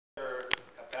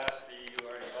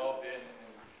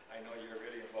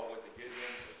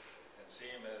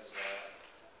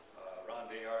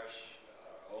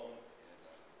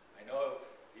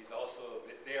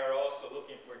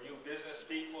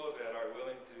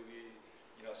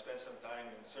spend some time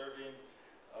in serving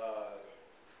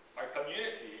our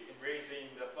community in raising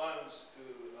the funds to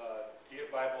give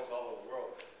Bibles all over the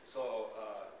world. So,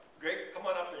 Greg, come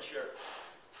on up and share.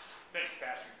 Thanks,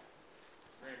 Pastor,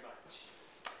 very much.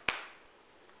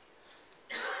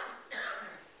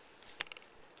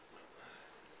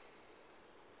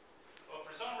 Well,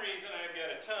 for some reason, I've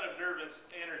got a ton of nervous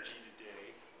energy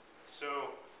today,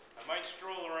 so I might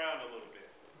stroll around a little bit.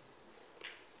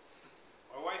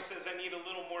 My wife says I need a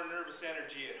little more nervous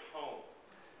energy at home.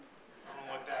 I don't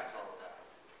know what that's all about.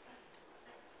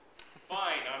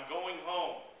 Fine, I'm going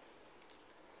home.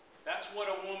 That's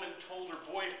what a woman told her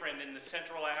boyfriend in the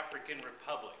Central African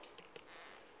Republic.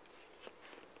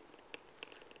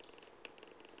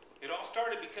 It all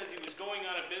started because he was going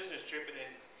on a business trip and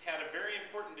had a very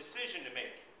important decision to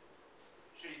make.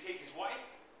 Should he take his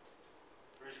wife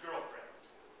or his girlfriend?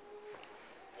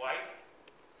 Wife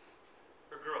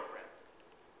or girlfriend?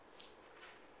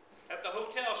 At the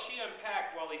hotel, she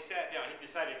unpacked while he sat down. He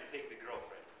decided to take the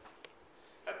girlfriend.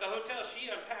 At the hotel, she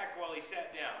unpacked while he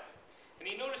sat down. And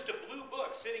he noticed a blue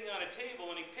book sitting on a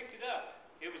table, and he picked it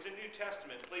up. It was a New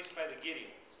Testament placed by the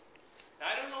Gideons.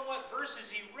 Now, I don't know what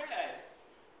verses he read,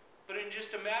 but in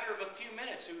just a matter of a few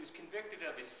minutes, he was convicted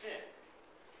of his sin.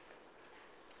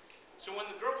 So when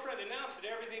the girlfriend announced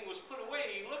that everything was put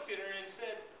away, he looked at her and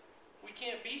said, "We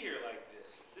can't be here like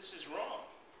this. This is wrong."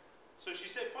 So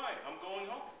she said, "Fine, I'm going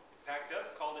home." Packed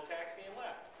up, called a taxi, and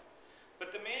left.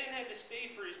 But the man had to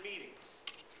stay for his meetings.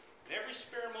 And every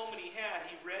spare moment he had,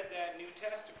 he read that New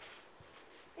Testament.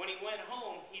 When he went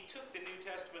home, he took the New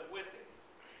Testament with him.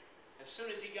 As soon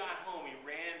as he got home, he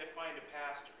ran to find a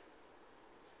pastor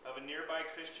of a nearby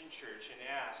Christian church and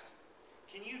asked,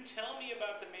 "Can you tell me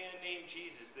about the man named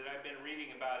Jesus that I've been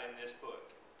reading about in this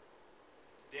book?"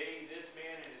 Today, this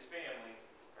man and his family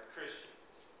are Christians,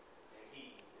 and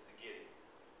he is a Gideon.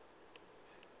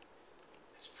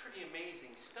 It's pretty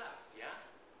amazing stuff, yeah?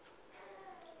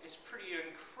 It's pretty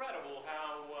incredible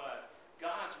how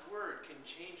God's Word can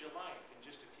change a life in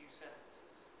just a few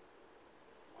sentences.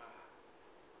 Wow.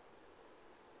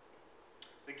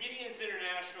 The Gideons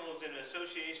International is an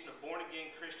association of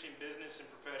born-again Christian business and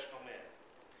professional men.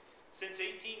 Since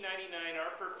 1899,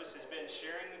 our purpose has been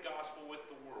sharing the gospel with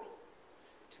the world.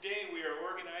 Today, we are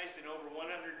organized in over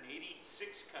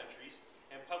 186 countries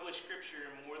and publish scripture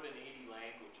in more than 80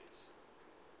 languages.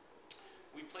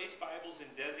 We place Bibles in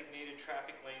designated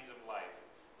traffic lanes of life,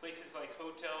 places like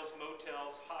hotels,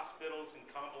 motels, hospitals, and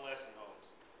convalescent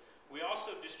homes. We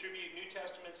also distribute New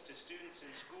Testaments to students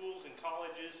in schools and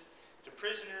colleges, to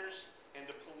prisoners, and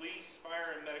to police,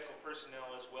 fire, and medical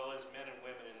personnel, as well as men and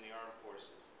women in the armed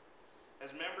forces.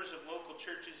 As members of local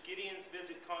churches, Gideons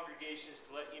visit congregations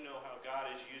to let you know how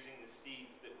God is using the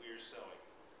seeds that we are sowing.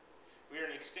 We are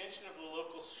an extension of the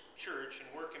local church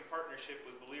and work in partnership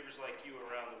with believers like you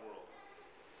around the world.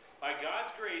 By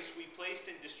God's grace, we placed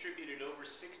and distributed over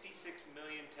 66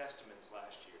 million testaments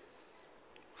last year.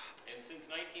 And since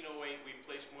 1908, we've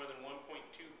placed more than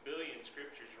 1.2 billion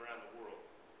scriptures around the world.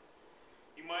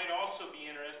 You might also be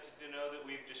interested to know that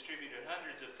we've distributed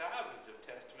hundreds of thousands of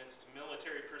testaments to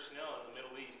military personnel in the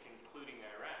Middle East, including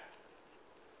Iraq.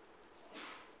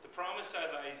 The promise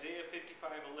of Isaiah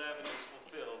 55:11 is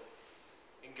fulfilled,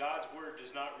 and God's word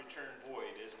does not return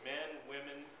void, as men,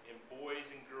 women, and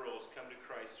boys and girls come to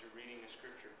Christ through reading the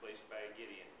scripture placed by a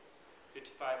Gideon.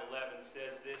 55:11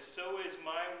 says this, "So is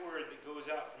my word that goes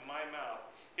out from my mouth.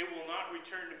 It will not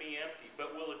return to me empty,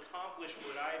 but will accomplish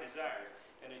what I desire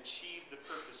and achieve the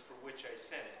purpose for which I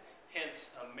sent it." Hence,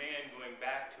 a man going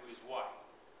back to his wife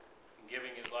and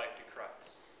giving his life to Christ.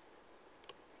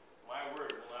 My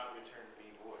word will not return to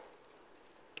me void.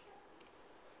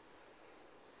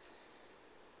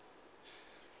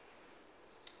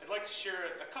 I'd like to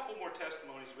share a couple more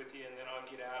testimonies with you, and then I'll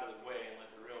get out of the way and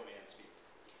let the real man speak.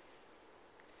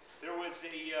 There was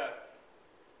he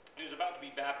was about to be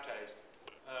baptized,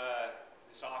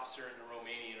 this officer in the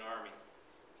Romanian army,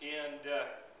 and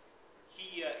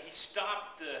he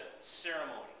stopped the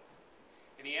ceremony,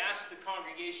 and he asked the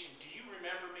congregation, "Do you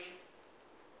remember me?"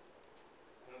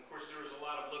 And of course, there was a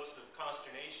lot of looks of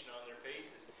consternation on their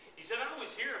faces. He said, "I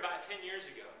was here about 10 years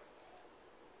ago.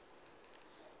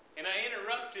 And I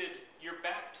interrupted your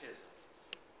baptism.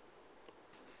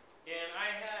 And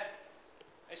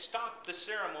I stopped the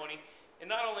ceremony. And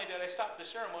not only did I stop the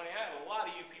ceremony, I had a lot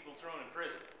of you people thrown in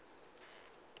prison.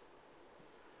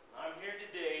 I'm here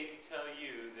today to tell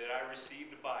you that I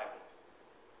received a Bible.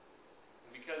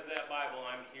 And because of that Bible,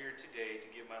 I'm here today to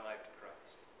give my life to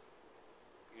Christ."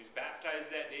 He was baptized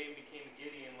that day and became a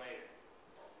Gideon later.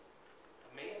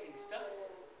 Amazing stuff.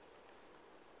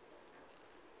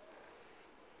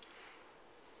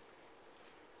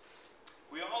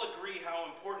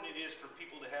 is for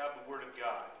people to have the Word of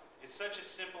God. It's such a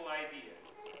simple idea.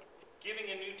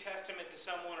 Giving a New Testament to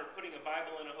someone or putting a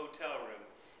Bible in a hotel room,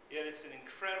 yet it's an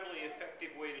incredibly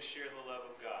effective way to share the love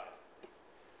of God.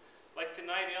 Like the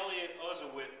night Elliot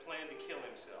Ozowit planned to kill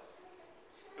himself.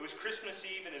 It was Christmas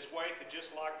Eve and his wife had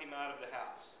just locked him out of the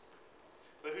house.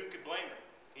 But who could blame him?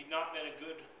 He'd not been a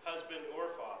good husband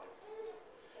or father.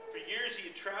 For years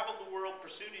he had traveled the world,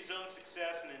 pursued his own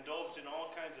success, and indulged in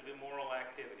all kinds of immoral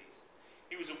activities.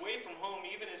 He was away from home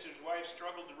even as his wife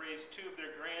struggled to raise 2 of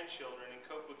their grandchildren and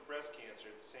cope with breast cancer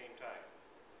at the same time.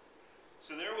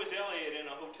 So there was Elliot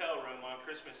in a hotel room on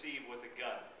Christmas Eve with a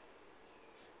gun.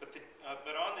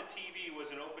 But on the TV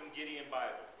was an open Gideon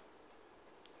Bible.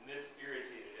 And this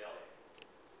irritated Elliot.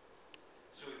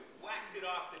 So he whacked it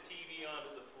off the TV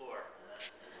onto the floor.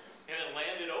 And it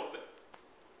landed open.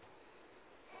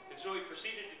 And so he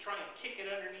proceeded to try and kick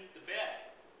it underneath the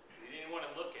bed. He didn't want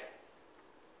to look at it.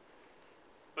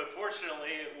 But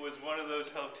fortunately, it was one of those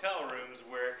hotel rooms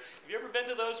where, have you ever been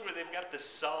to those where they've got the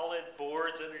solid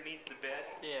boards underneath the bed?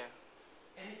 Yeah.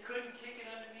 And he couldn't kick it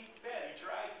underneath the bed. He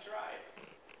tried and tried.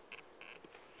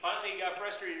 Finally, he got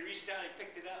frustrated. He reached down and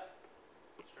picked it up.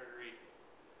 Started reading.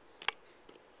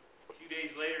 A few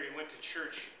days later, he went to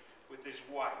church with his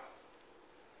wife.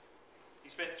 He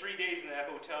spent 3 days in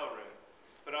that hotel room.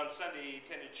 But on Sunday, he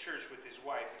attended church with his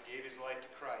wife and gave his life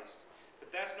to Christ.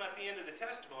 But that's not the end of the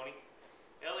testimony.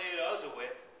 Elliot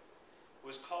Ozowit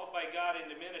was called by God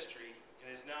into ministry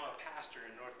and is now a pastor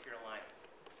in North Carolina.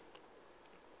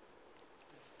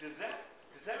 Does that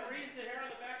raise the hair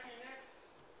on the back of your neck?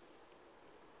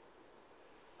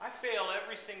 I fail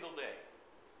every single day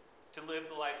to live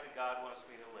the life that God wants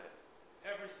me to live.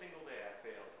 Every single day I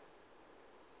fail.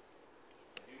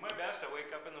 I do my best. I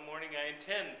wake up in the morning. I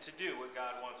intend to do what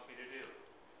God wants me to do.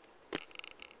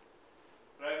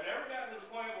 But I've never gotten to the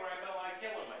point where I felt like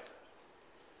killing myself.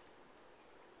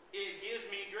 It gives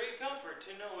me great comfort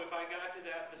to know if I got to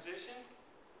that position,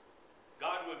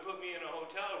 God would put me in a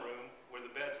hotel room where the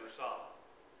beds were solid.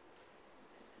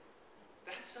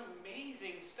 That's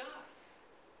amazing stuff.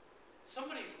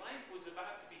 Somebody's life was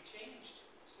about to be changed,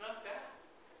 snuffed out.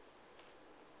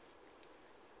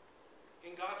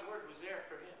 And God's word was there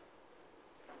for him.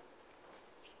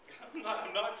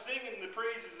 I'm not singing the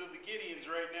praises of the Gideons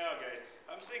right now, guys.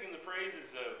 I'm singing the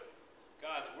praises of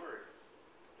God's word.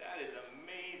 That is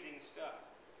amazing stuff.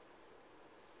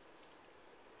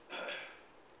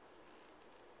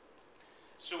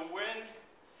 So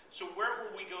where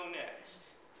will we go next?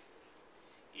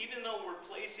 Even though we're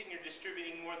placing or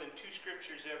distributing more than 2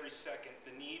 scriptures every second,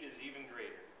 the need is even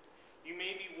greater. You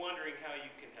may be wondering how you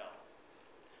can help.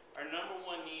 Our number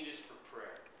 1 need is for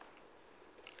prayer.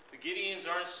 The Gideons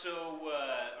aren't so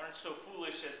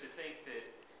foolish as to think that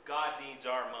God needs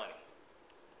our money.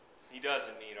 He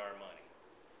doesn't need our money.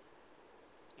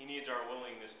 He needs our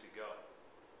willingness to go.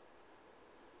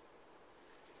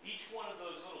 Each one of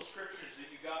those little scriptures that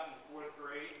you got in 4th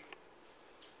grade,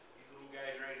 these little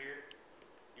guys right here,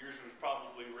 yours was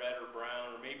probably red or brown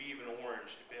or maybe even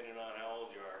orange, depending on how old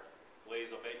you are.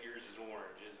 Blaze, I'll bet yours is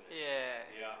orange, isn't it?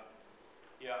 Yeah.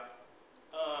 Yeah.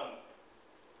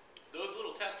 Those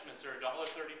little testaments are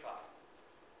 $1.35.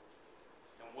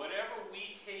 And whatever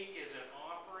we take as an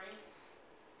offering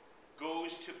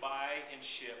goes to buy and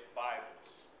ship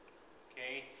Bibles.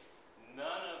 Okay?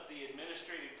 None of the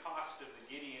administrative cost of the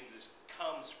Gideons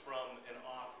comes from an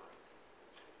offering.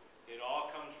 It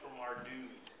all comes from our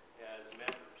dues as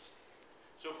members.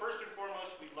 So first and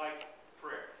foremost, we'd like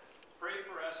prayer. Pray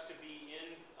for us to be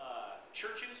in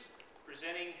churches,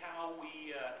 presenting how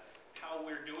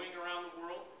we're doing around the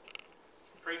world.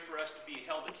 Pray for us to be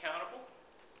held accountable.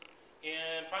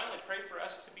 And finally, pray for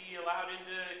us to be allowed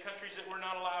into countries that we're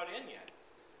not allowed in yet.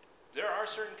 There are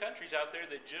certain countries out there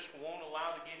that just won't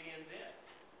allow the Gideons in.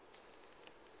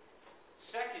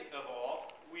 Second of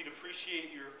all, we'd appreciate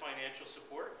your financial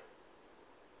support.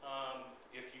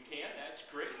 If you can, that's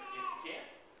great. If you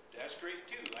can't, that's great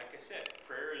too. Like I said,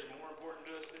 prayer is more important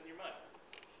to us than your money.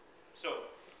 So,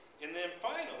 and then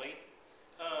finally,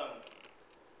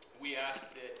 we ask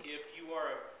that if you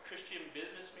are a Christian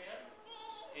businessman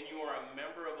and you are a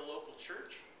member of a local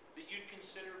church, that you'd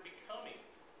consider becoming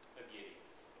a Gideon.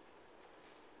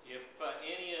 If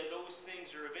any of those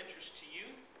things are of interest to you,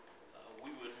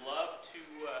 we would love to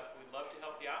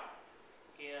help you out.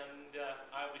 And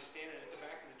I'll be standing at the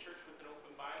back of the church with an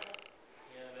open Bible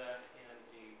and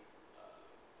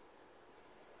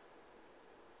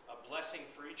a blessing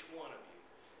for each one of you.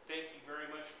 Thank you very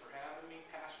much for having me,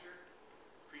 Pastor.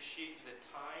 Appreciate the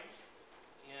time.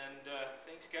 And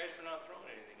thanks, guys, for not throwing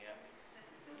anything at me.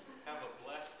 Have a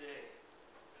blessed day.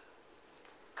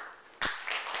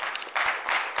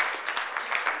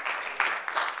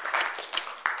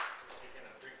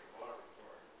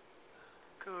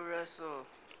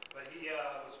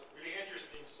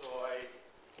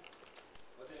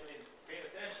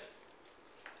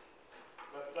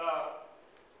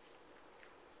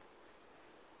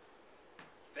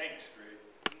 Thanks,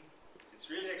 Greg.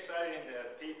 It's really exciting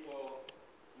that people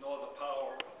know the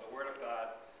power of the Word of God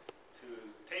to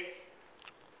take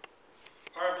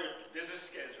part of their busy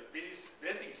schedule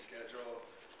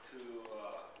to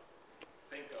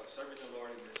think of serving the Lord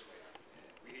in this way. And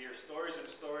we hear stories and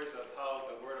stories of how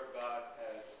the Word of God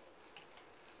has,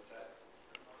 what's that?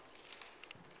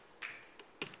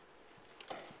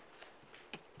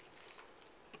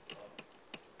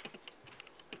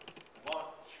 Come on.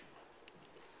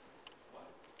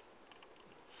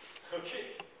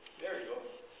 Okay, there you go.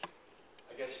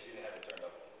 I guess you didn't have it turned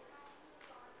up.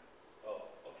 Oh,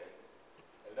 okay.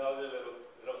 Another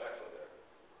little echo there.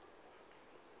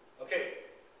 Okay.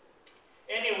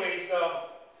 Anyways,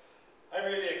 I'm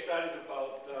really excited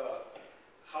about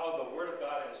how the Word of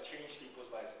God has changed people's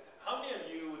lives. How many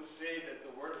of you would say that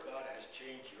the Word of God has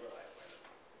changed your life?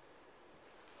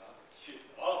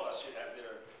 All of us should have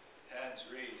their hands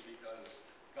raised because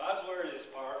God's Word is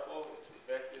powerful, it's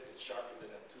effective, it's sharper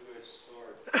than a two-edged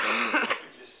sword. You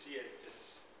can just see it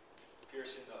just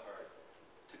piercing the heart.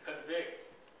 To convict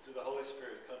through the Holy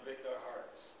Spirit, convict our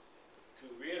hearts. To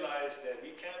realize that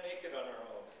we can't make it on our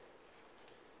own.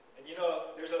 And you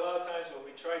know, there's a lot of times when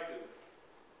we try to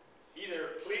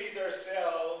either please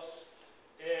ourselves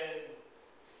in,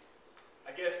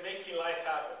 I guess, making life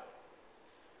happen,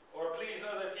 or please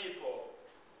other people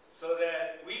so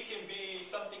that we can be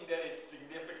something that is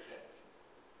significant.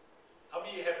 How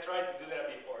many of you have tried to do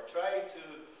that before? Try to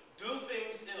do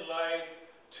things in life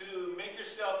to make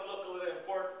yourself look a little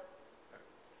important.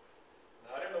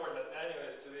 Now, I don't know where Nathaniel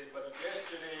is today, but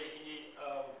yesterday he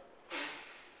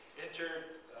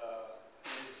entered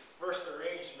his first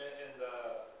arrangement in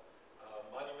the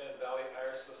Monument Valley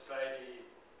Irish Society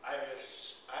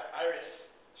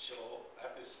Irish show. I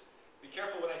have to be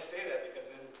careful when I say that because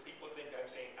then people think I'm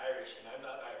saying Irish and I'm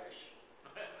not Irish.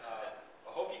 I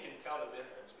hope you can tell the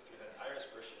difference between an Irish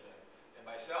person and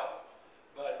myself.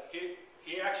 But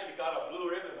he actually got a blue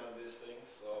ribbon on this thing,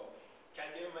 so can't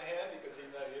give him a hand because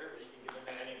he's not here, but you can give him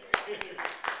a hand anyway.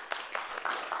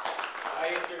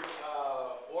 I entered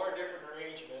 4 different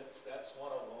arrangements. That's one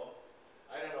of them.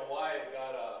 I don't know why I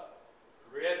got a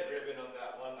red ribbon on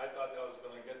that one. I thought that was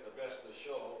going to get the best of the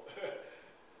show.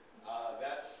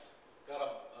 That's got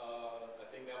a, I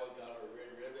think that one got a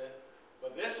red ribbon.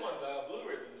 But this one got a blue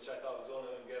ribbon, which I thought was only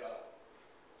going to get a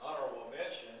honorable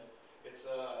mention. It's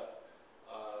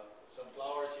some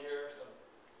flowers here,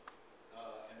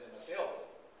 and then a sailboat.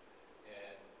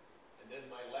 And then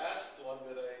my last one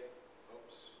that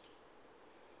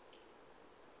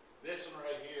this one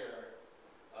right here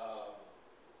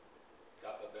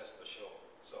got the best of the show.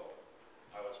 So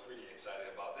I was pretty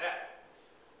excited about that.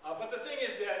 But the thing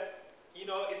is that, you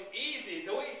know, it's easy.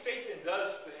 The way Satan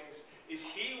does things is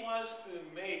he wants to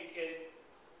make it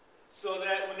so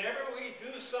that whenever we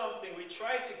do something, we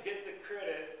try to get the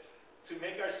credit to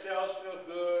make ourselves feel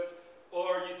good,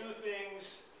 or you do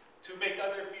things to make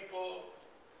other people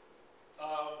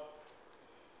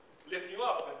lift you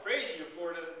up and praise you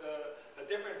for the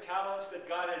different talents that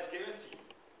God has given to you.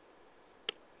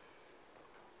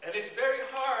 And it's very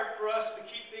hard for us to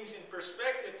keep things in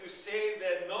perspective, to say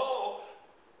that no,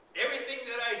 everything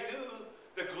that I do,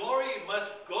 the glory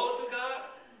must go to God.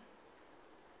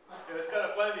 It was kind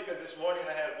of funny because this morning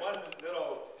I had one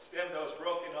little stem that was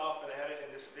broken off and I had it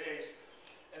in this vase.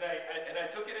 And I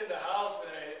took it in the house and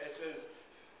I says,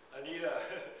 Anita,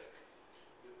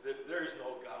 there is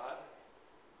no God.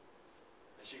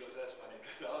 And she goes, that's funny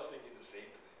because I was thinking the same thing.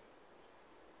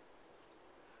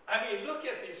 I mean, look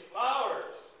at these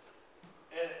flowers.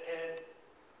 And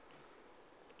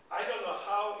I don't know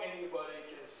how anybody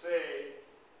can say,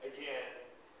 again,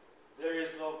 there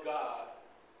is no God,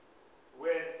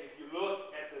 when if you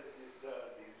look at the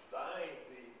design,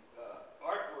 the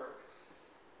artwork,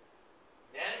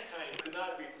 mankind could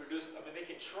not reproduce. I mean, they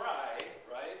can try,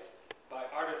 right, by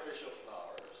artificial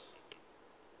flowers.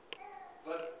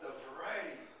 But the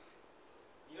variety,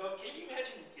 you know, can you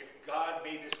imagine if God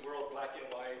made this world black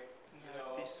and white? You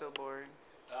know, it'd be so boring.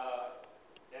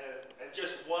 And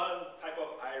just one type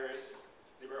of iris.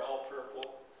 They were all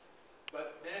purple.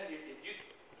 But man,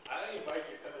 I invite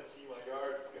you to come and see my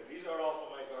yard because these are all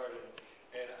from my garden.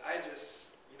 And I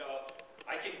just, you know,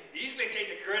 I can easily take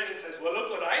the credit and says, well, look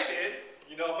what I did.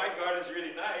 You know, my garden's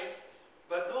really nice.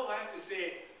 But no, I have to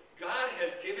say, God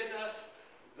has given us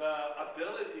the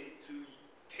ability to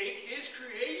take His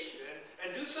creation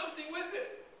and do something with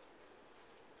it.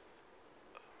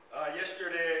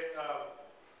 Yesterday,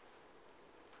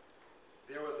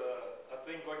 there was a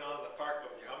thing going on in the park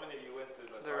over here. How many of you went to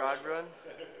the Rod Run?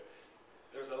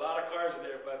 There's a lot of cars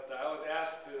there, but I was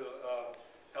asked to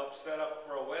helped set up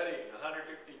for a wedding, 150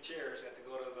 chairs. Had to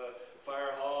go to the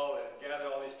fire hall and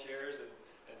gather all these chairs and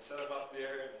set them up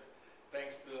there. And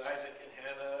thanks to Isaac and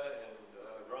Hannah and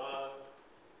Ron.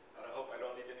 I hope I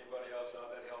don't leave anybody else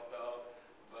out that helped out.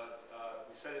 But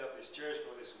we set up these chairs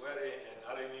for this wedding, and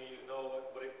I don't even know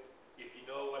if you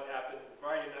know what happened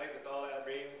Friday night with all that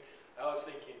rain. I was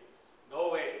thinking,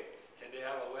 no way can they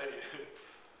have a wedding.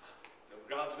 The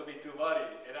ground's gonna be too muddy.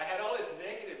 And I had all these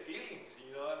negative feelings,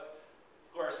 you know. Of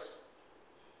course,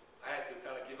 I had to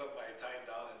kind of give up my time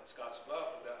down in Scotts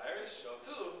Bluff for the Irish show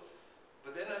too.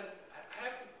 But then I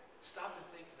have to stop and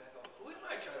think, and I go, who am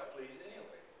I trying to please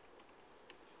anyway?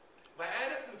 My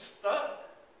attitude stunk.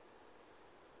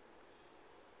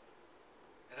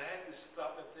 And I had to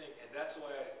stop and think, and that's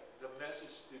why the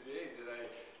message today that I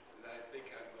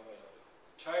think I'm going to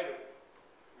try to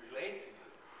relate to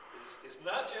you is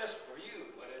not just for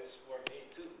you, but it's for me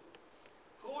too.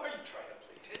 Who are you trying to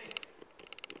please anyway?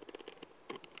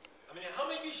 I mean, how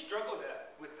many of you struggle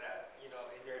with that, you know,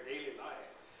 in your daily life?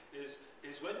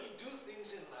 Is when you do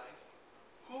things in life,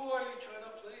 who are you trying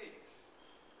to please?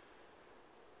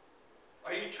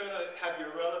 Are you trying to have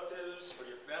your relatives or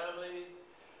your family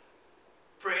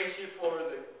praise you for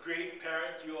the great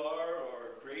parent you are,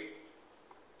 or great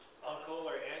uncle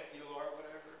or aunt you are,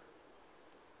 whatever?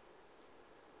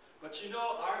 But you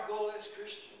know, our goal as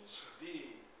Christians should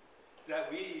be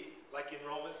that we, like in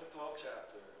Romans the 12th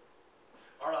chapter,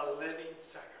 are a living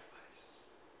sacrifice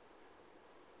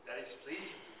that is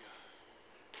pleasing to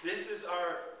God. This is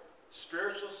our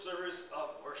spiritual service of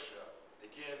worship.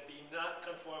 Again, be not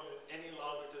conformed any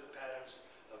longer to the patterns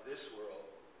of this world,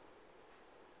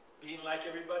 being like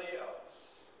everybody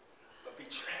else, but be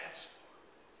transformed.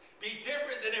 Be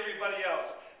different than everybody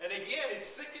else. And again, I get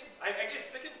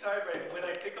sick and tired when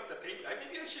I pick up the paper.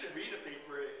 Maybe I shouldn't read the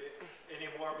paper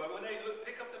anymore, but when I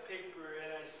pick up the paper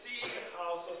and I see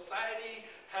how society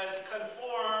has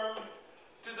conformed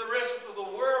to the rest of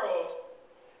the world,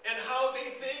 and how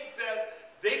they think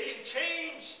that they can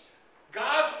change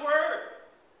God's word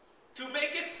to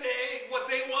make it say what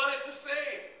they want it to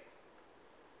say.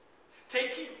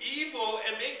 Taking evil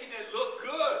and making it look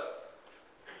good.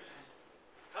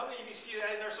 How many of you see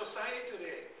that in our society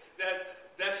today?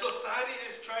 That society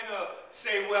is trying to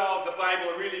say, well, the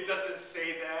Bible really doesn't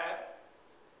say that.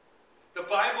 The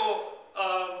Bible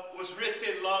was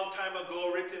written a long time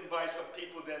ago, written by some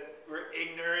people that were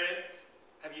ignorant.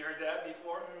 Have you heard that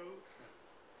before?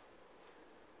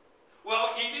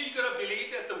 Well, either you're going to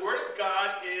believe that the Word of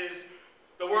God is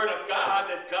the Word of God,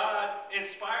 that God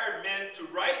inspired men to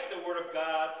write the Word of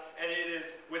God, and it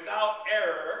is without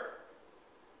error,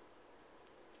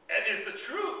 and is the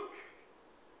truth.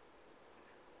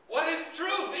 What is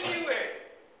truth anyway?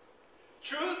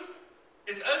 Truth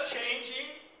is unchanging,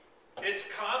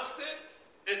 it's constant,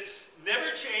 it's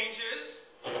never changes,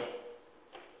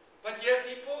 but yet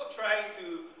people try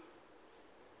to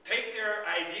take their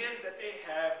ideas that they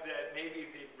have, that maybe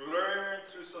they've learned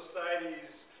through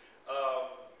society's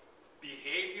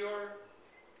behavior,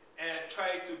 and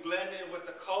try to blend in with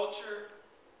the culture,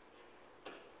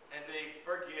 and they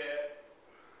forget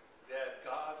that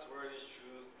God's word is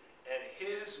truth, and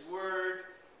His word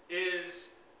is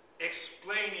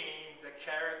explaining the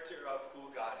character of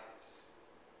who God is.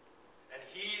 And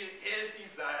His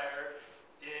desire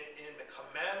in the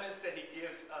commandments that He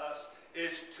gives us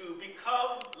is to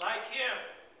become like Him.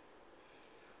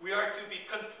 We are to be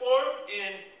conformed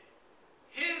in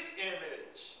His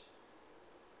image.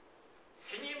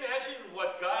 Can you imagine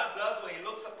what God does when He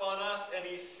looks upon us and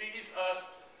He sees us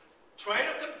trying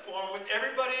to conform with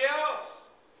everybody else?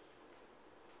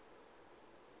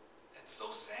 That's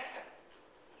so sad.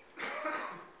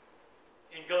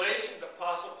 In Galatians, the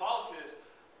Apostle Paul says,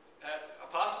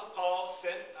 Apostle Paul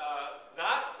sent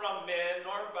not from men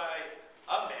nor by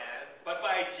a man, but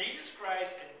by Jesus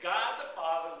Christ and God the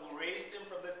Father who raised Him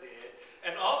from the dead,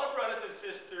 and all the brothers and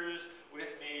sisters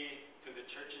with me to the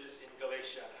churches in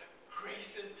Galatia.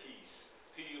 Grace and peace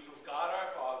to you from God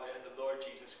our Father and the Lord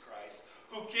Jesus Christ,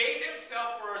 who gave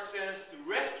Himself for our sins to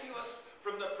rescue us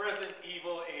from the present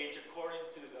evil age, according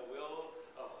to the will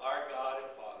of our God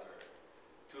and Father,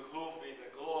 to whom be the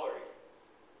glory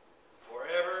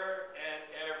forever and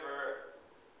ever.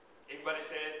 Everybody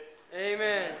said,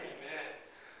 Amen.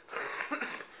 Amen.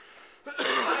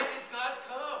 Why did God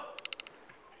come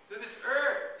to this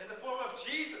earth in the form of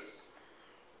Jesus?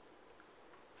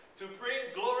 To bring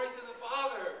glory to the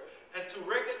Father and to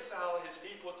reconcile His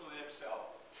people to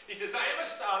Himself. He says, I am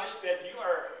astonished that you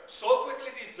are so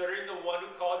quickly deserting the one who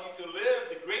called you to live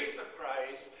the grace of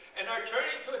Christ and are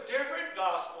turning to a different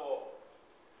gospel,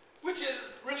 which is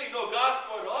really no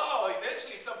gospel at all.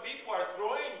 Eventually some people are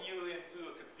throwing you into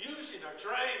a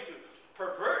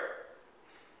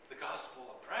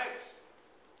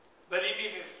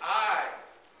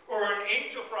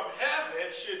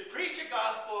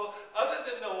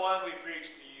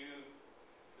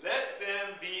let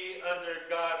them be under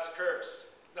God's curse.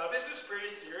 Now this is pretty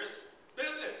serious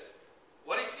business.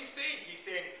 What is he saying? He's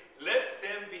saying, let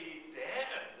them be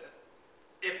damned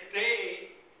if they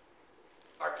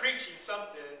are preaching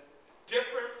something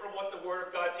different from what the Word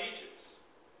of God teaches.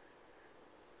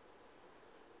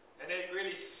 And it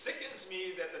really sickens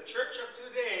me that the church of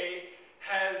today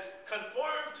has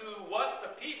conformed to what the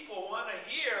people want to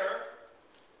hear,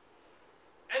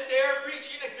 and they're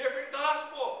preaching a different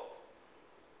gospel.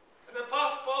 And the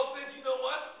Apostle Paul says, you know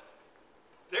what?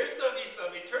 There's going to be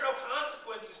some eternal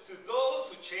consequences to those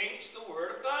who change the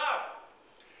Word of God.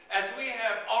 As we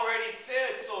have already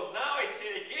said, so now I say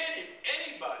it again,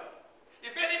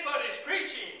 if anybody is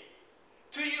preaching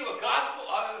to you a gospel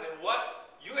other than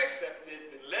what you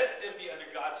accepted, then let them be under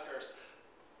God's curse.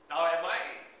 Now, am I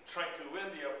trying to win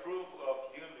the approval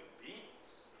of human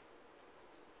beings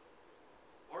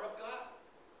or of God?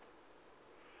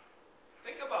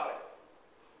 Think about it.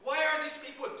 Why are these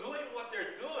people doing what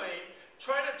they're doing,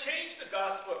 trying to change the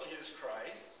gospel of Jesus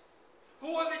Christ?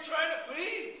 Who are they trying to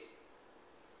please?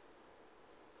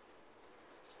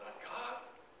 It's not God.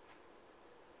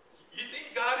 You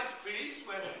think God is pleased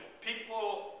when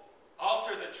people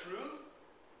alter the truth?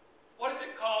 What is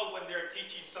it called when they're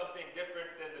teaching something different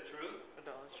than the truth?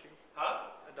 Idolatry.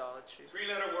 Huh? Idolatry.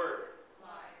 3-letter word.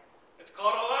 Lie. It's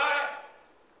called a lie.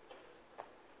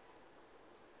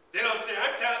 They don't say,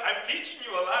 I'm teaching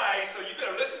you a lie, so you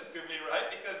better listen to me,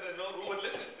 right? Because I know who would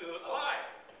listen to a lie.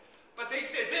 But they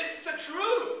say, this is the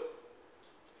truth.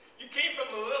 You came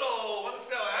from the little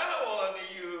one-cell animal, and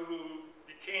you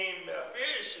became a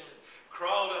fish and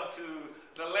crawled onto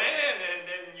the land, and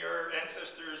then your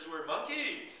ancestors were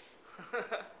monkeys.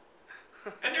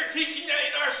 And they're teaching that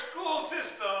in our school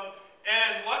system,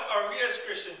 and what are we as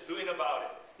Christians doing about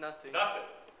it? Nothing. Nothing.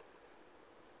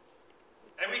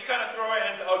 And we kind of throw our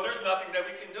hands out, oh, there's nothing that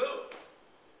we can do.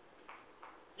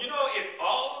 You know, if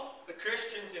all the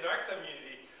Christians in our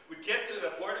community would get to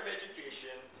the Board of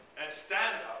Education and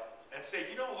stand up and say,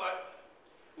 you know what,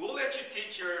 we'll let you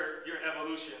teach your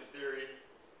evolution theory,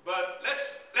 but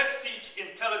let's teach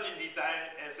intelligent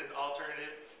design as an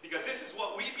alternative, because this is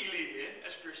what we believe in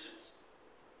as Christians.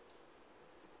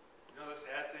 You know the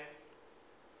sad thing?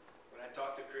 When I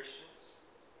talk to Christians,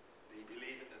 they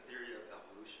believe in the theory of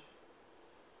evolution.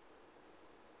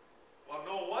 Well,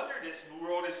 no wonder this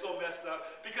world is so messed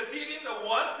up, because even the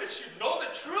ones that should know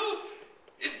the truth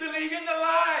is believing the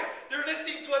lie. They're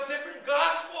listening to a different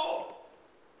gospel.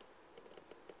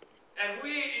 And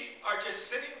we are just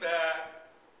sitting back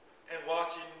and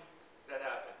watching that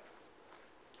happen.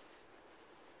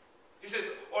 He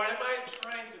says, or am I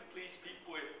trying to please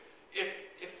people?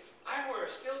 If I were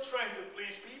still trying to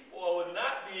please people, I would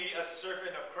not be a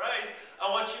servant of Christ. I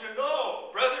want you to know,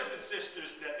 brothers and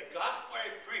sisters, that the gospel I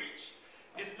preach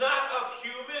is not of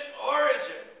human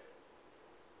origin.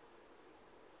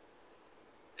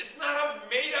 It's not a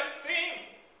made-up thing.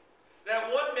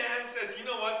 That one man says, you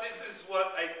know what, this is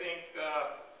what I think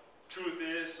truth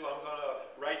is, so I'm going to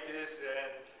write this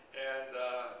and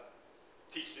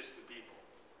teach this to people.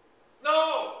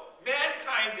 No,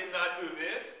 mankind did not do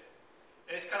this.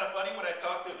 And it's kind of funny when I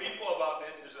talk to people about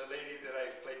this. There's a lady that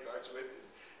I play cards with,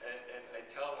 and I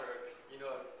tell her, you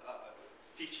know,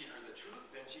 teaching her the truth,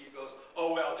 and she goes,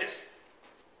 oh, well, just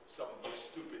some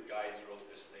stupid guys wrote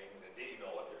this thing that they didn't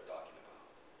know what they were talking about.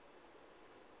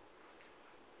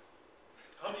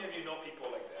 How many of you know people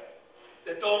like that?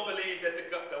 That don't believe that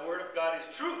the Word of God is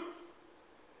truth?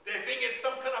 They think it's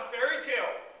some kind of fairy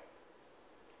tale.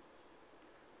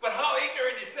 But how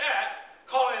ignorant is that?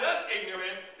 Calling us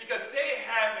ignorant because they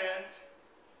haven't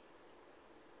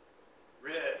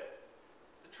read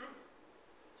the truth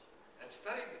and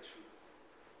studied the truth.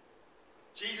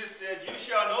 Jesus said, you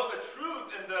shall know the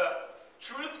truth, and the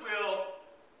truth will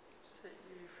Set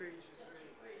you free.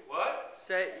 what?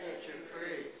 Set you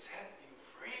free. Set you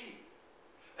free.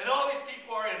 And all these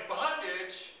people are in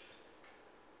bondage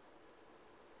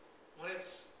when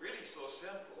it's really so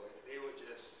simple if they would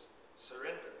just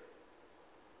surrender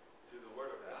to the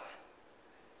Word of God.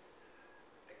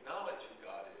 Acknowledge who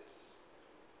God is.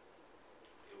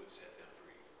 It would set them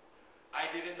free. I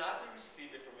did it not to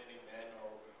receive it from any man, nor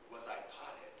was I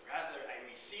taught it. Rather, I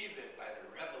received it by the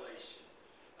revelation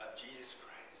of Jesus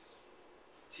Christ.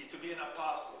 See, to be an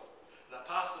apostle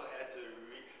had to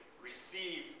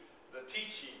receive the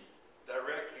teaching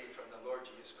directly from the Lord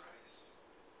Jesus Christ.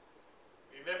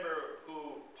 Remember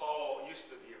who Paul used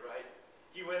to be, right?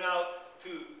 He went out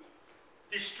to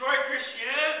destroy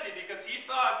Christianity because he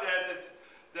thought that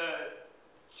the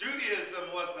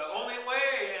Judaism was the only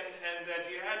way, and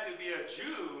that you had to be a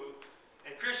Jew,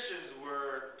 and Christians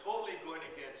were totally going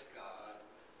against God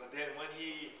But then when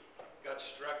he got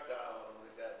struck down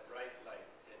with that bright light,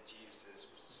 and Jesus says,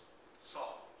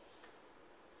 Saul,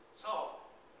 Saul,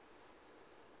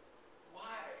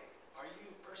 why are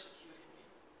you persecuting me?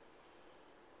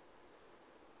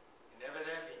 And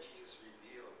evidently Jesus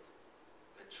revealed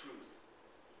the truth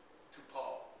to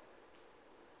Paul,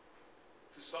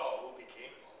 to Saul, who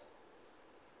became Paul.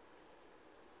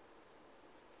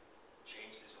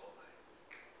 Changed his whole life.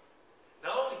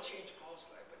 Not only changed Paul's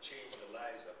life, but changed the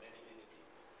lives of many, many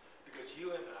people. Because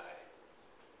you and I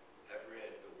have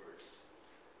read the words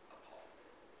of Paul.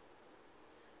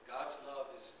 God's love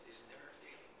is never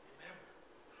failing. Remember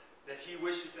that he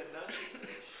wishes that none should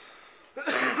perish,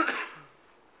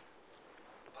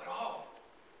 but all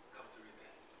come to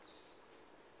repentance.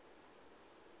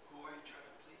 Who are you trying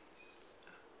to please?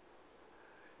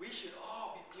 We should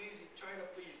all be trying to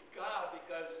please God,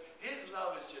 because his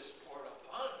love is just poured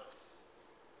upon us.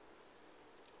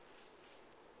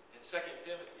 In 2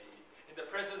 Timothy, in the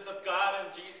presence of God and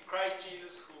Christ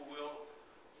Jesus, who will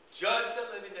judge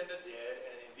the living and the dead,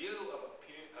 and in view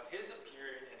of his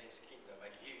appearing and his kingdom,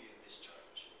 I give you this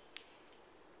charge.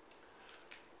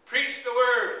 Preach the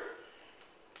word.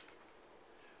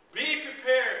 Be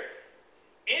prepared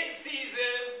in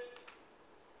season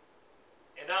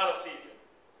and out of season.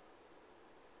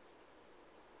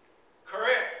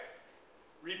 Correct,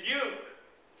 rebuke,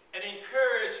 and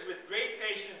encourage with great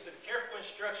patience and careful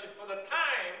instruction, for the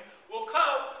time will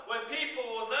come when people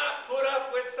will not put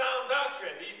up with sound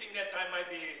doctrine. Do you think that time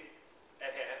might be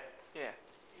at hand? Yeah.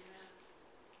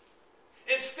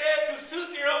 Instead, to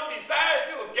suit their own desires,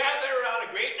 they will gather around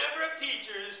a great number of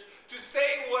teachers to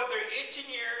say what their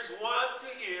itching ears want to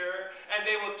hear, and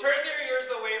they will turn their ears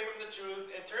away from the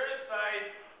truth and turn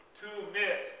aside to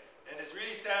myth. And it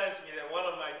really saddens me that one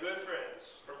of my good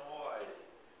friends from Hawaii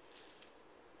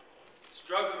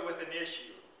struggled with an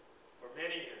issue for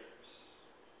many years.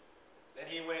 Then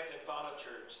he went and found a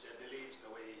church that believes the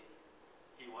way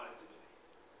he wanted to believe.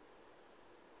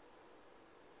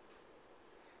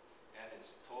 And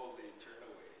is totally turned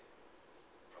away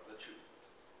from the truth.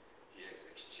 He has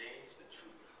exchanged the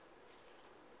truth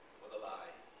for the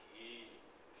lie. He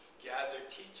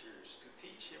gathered teachers to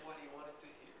teach him what he wanted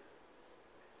to hear.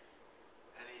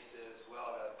 And he says,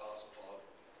 well, that Apostle Paul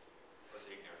was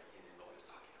ignorant. He didn't know what he was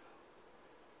talking about.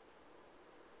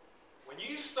 When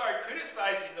you start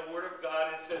criticizing the Word of God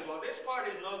and says, well, this part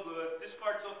is no good, this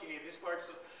part's okay, this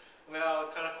part's, well,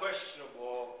 kind of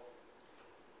questionable,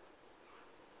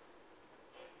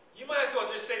 you might as well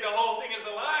just say the whole thing is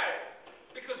a lie.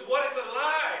 Because what is a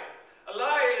lie? A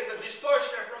lie is a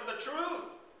distortion from the truth.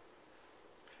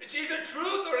 It's either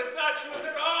truth or it's not truth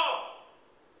at all.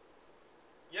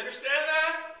 You understand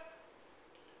that?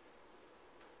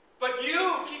 But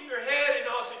you keep your head in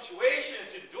all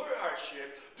situations, endure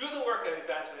hardship, do the work of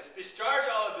evangelist, discharge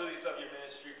all the duties of your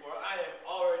ministry, for I am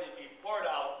already being poured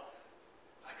out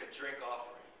like a drink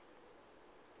offering.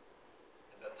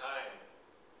 And the time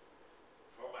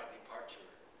for my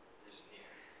departure is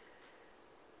near.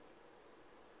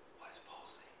 What is Paul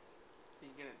saying?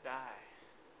 He's going to die.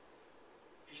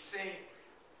 He's saying,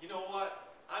 you know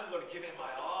what? I'm going to give him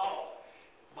my all.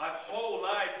 My whole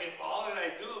life, and all that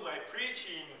I do, my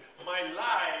preaching, my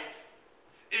life,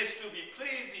 is to be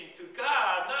pleasing to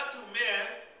God, not to men.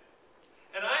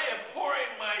 And I am pouring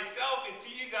myself into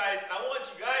you guys. I want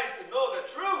you guys to know the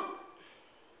truth.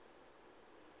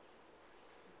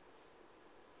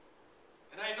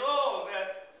 And I know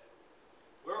that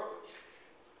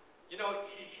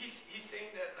he's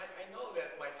saying that I know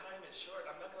that my time is short.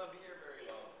 I'm not going to be here very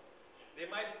long. They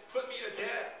might put me to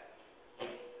death.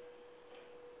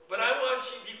 But I want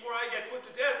you, before I get put to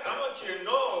death, I want you to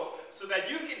know so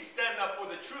that you can stand up for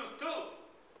the truth too.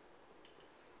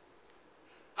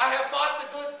 I have fought the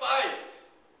good fight.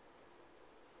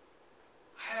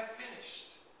 I have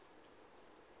finished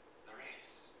the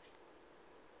race.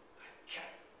 I have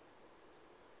kept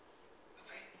the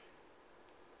faith.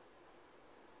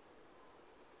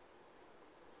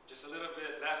 Just a little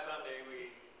bit, last Sunday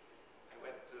I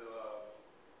went to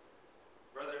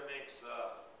Brother Mink's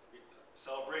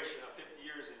celebration of 50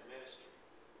 years in ministry.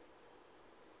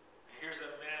 And here's a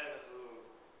man who,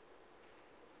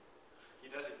 he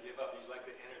doesn't give up. He's like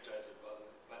the Energizer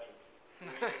bunny. He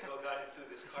got into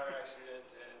this car accident,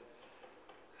 and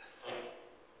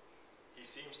he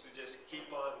seems to just keep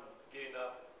on getting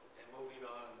up and moving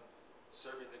on,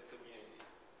 serving the community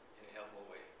in a humble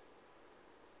way.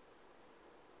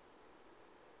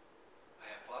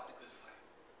 I have fought the good fight.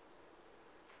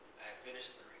 I have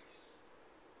finished the race.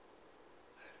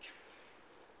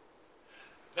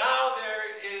 Now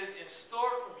there is in store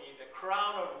for me the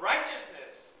crown of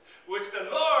righteousness, which the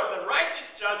Lord, the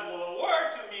righteous judge,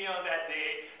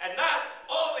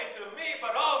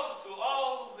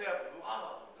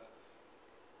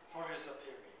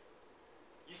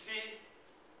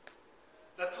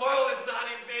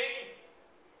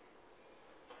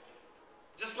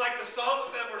 like the songs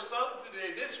that were sung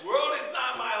today. This world is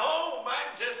not my home.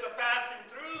 I'm just a passing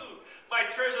through. My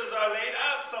treasures are laid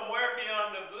out somewhere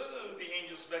beyond the blue. The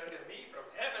angels beckon me from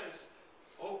heaven's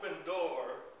open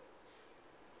door.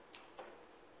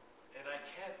 And I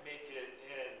can't make it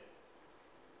in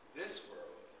this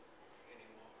world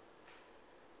anymore.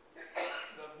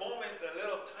 The moment, the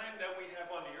little time that we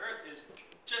have on the earth is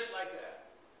just like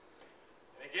that.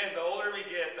 And again, the older we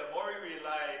get, the more we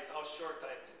realize how short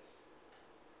time is.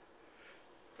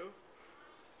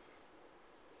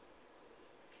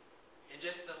 In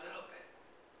just a little bit,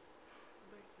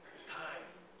 time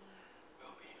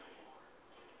will be no more.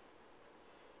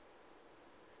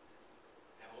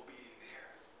 And we'll be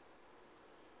there,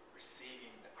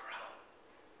 receiving the crown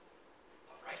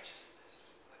of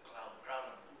righteousness, the crown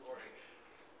of glory.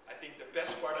 I think the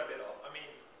best part of it all, I mean,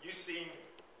 you've seen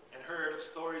and heard of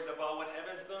stories about what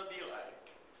heaven's going to be like.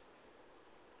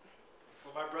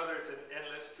 For my brother, it's an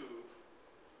endless tube.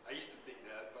 I used to think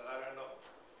that, but I don't know.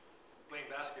 Playing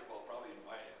basketball, probably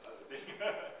my other thing.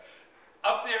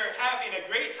 Up there having a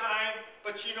great time,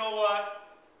 but you know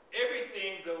what?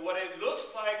 Everything, what it looks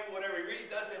like, whatever, it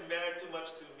really doesn't matter too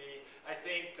much to me. I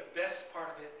think the best part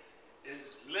of it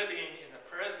is living in the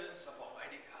presence of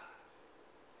Almighty God.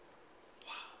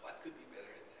 Wow, what could be better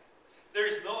than that?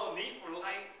 There's no need for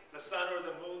light, the sun or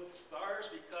the moon, the stars,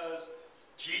 because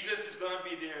Jesus is going to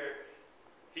be there.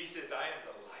 He says, I am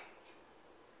the light.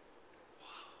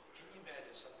 Wow, can you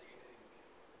imagine something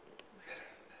better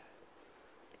than that?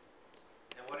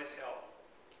 And what is hell?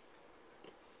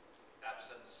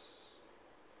 Absence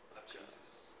of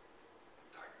Jesus.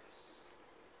 Darkness.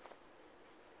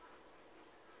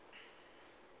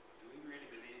 Do we really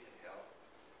believe in hell?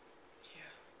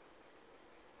 Yeah.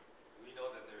 Do we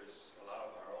know that there's a lot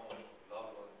of our own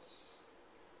loved ones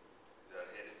that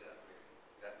are headed that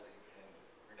way, and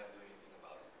we're not doing anything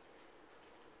about it?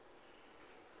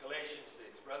 Galatians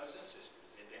 6, brothers and sisters,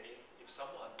 if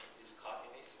someone is caught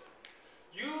in a sin,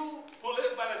 you who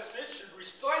live by the Spirit should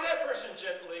restore that person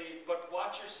gently, but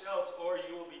watch yourselves or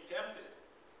you will be tempted.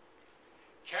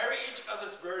 Carry each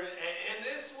other's burden, and in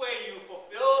this way you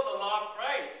fulfill the law of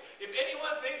Christ. If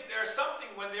anyone thinks they are something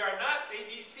when they are not, they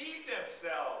deceive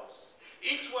themselves.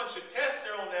 Each one should test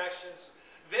their own actions.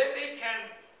 Then they can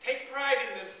take pride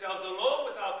in themselves alone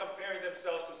without comparing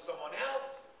themselves to someone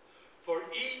else. For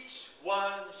each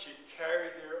one should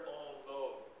carry their own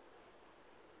load.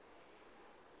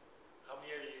 How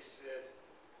many of you said,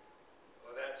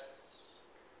 well, that's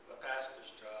the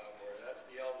pastor's job, or that's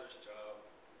the elder's job?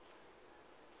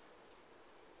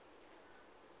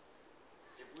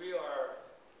 If we are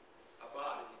a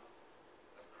body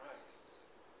of Christ,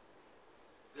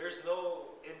 there's no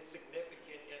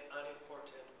insignificant and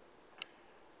unimportant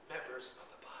members of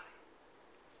the body.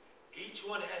 Each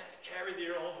one has to carry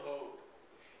their own load.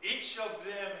 Each of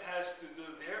them has to do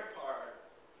their part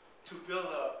to build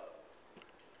up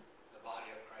the body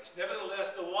of Christ.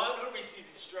 Nevertheless, the one who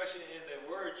receives instruction in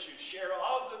the word should share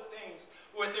all good things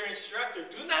with their instructor.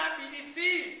 Do not be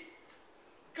deceived.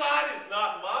 God is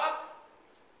not mocked.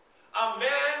 A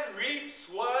man reaps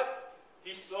what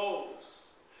he sows.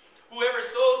 Whoever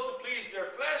sows to please their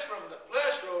flesh from the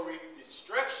flesh will reap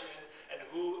destruction, and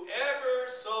whoever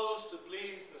sows to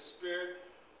please the Spirit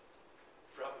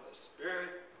from the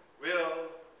Spirit will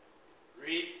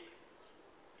reap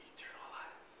eternal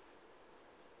life.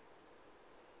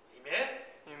 Amen?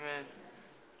 Amen.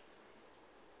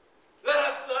 Let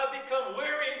us not become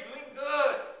weary in doing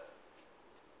good.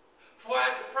 For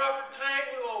at the proper time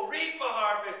we will reap a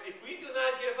harvest if we do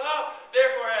not give up.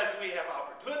 Therefore, as we have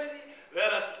opportunity,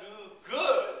 let us do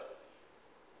good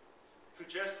to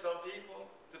just some people,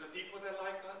 to the people that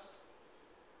like us,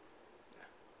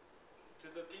 to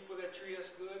the people that treat us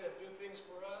good and do things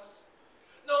for us.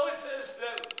 No, it says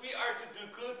that we are to do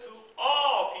good to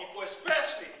all people,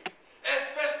 especially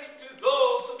to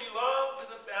those who belong to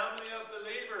the family of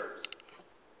believers.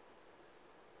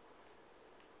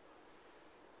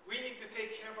 We need to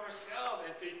take care of ourselves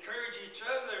and to encourage each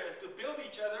other and to build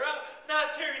each other up,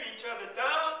 not tearing each other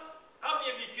down. How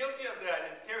many of you guilty of that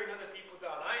and tearing other people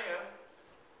down? I am.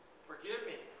 Forgive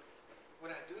me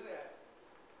when I do that.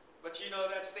 But you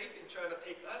know, that's Satan trying to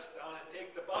take us down and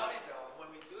take the body down when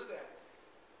we do that.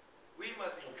 We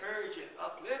must encourage and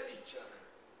uplift each other.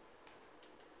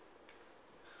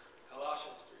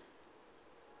 Colossians 3.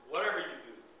 Whatever you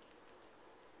do,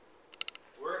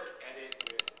 work at it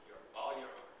with all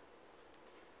your heart.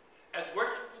 As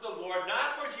working for the Lord,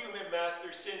 not for human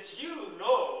masters, since you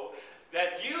know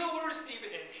that you will receive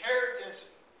an inheritance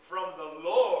from the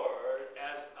Lord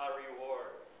as a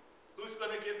reward. Who's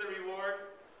going to give the reward?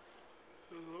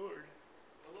 The Lord.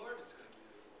 The Lord is going to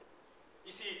give the reward. You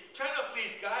You see, trying to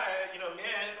please God,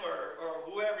 man or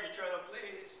whoever you're trying to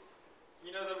please,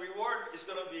 the reward is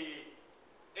going to be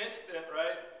instant,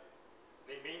 right?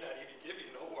 They may not even give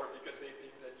you an award because they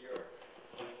think that you're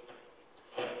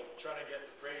trying to get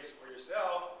the praise for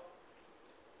yourself.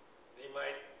 They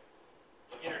might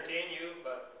entertain you,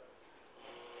 but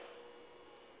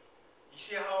you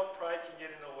see how pride can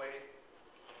get in the way?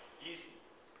 Easy.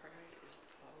 Pride is the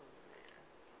fall of man.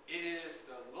 It is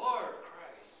the Lord Christ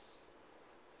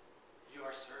you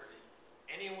are serving.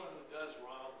 Anyone who does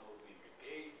wrong will be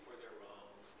repaid for their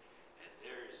wrongs, and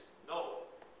there is no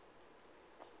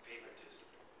favoritism.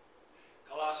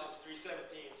 Colossians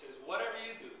 3:17 says, whatever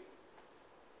you do,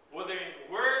 whether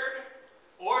in word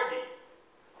or deed,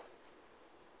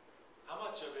 how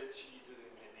much of it should you do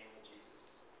in the name of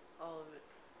Jesus? All of it.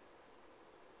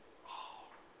 Oh,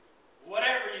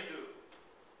 whatever you do,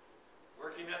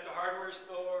 working at the hardware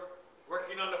store,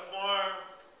 working on the farm,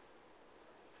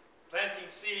 planting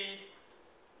seed,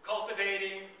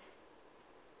 cultivating,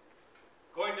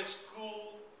 going to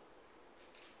school,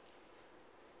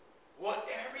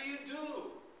 whatever you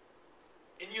do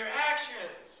in your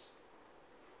actions,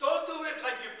 don't do it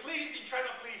like you're pleasing, trying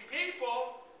to please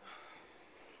people.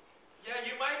 Yeah,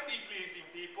 you might be pleasing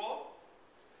people.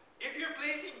 If you're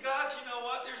pleasing God, you know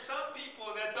what? There's some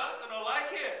people that not going to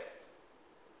like it.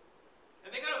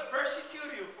 And they're going to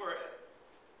persecute you for it.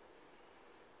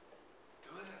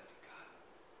 Do it unto God.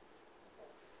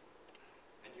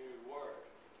 And your reward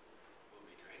will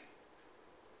be great.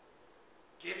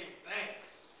 Giving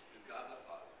thanks to God the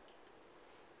Father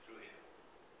through Him.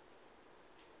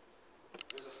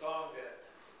 There's a song that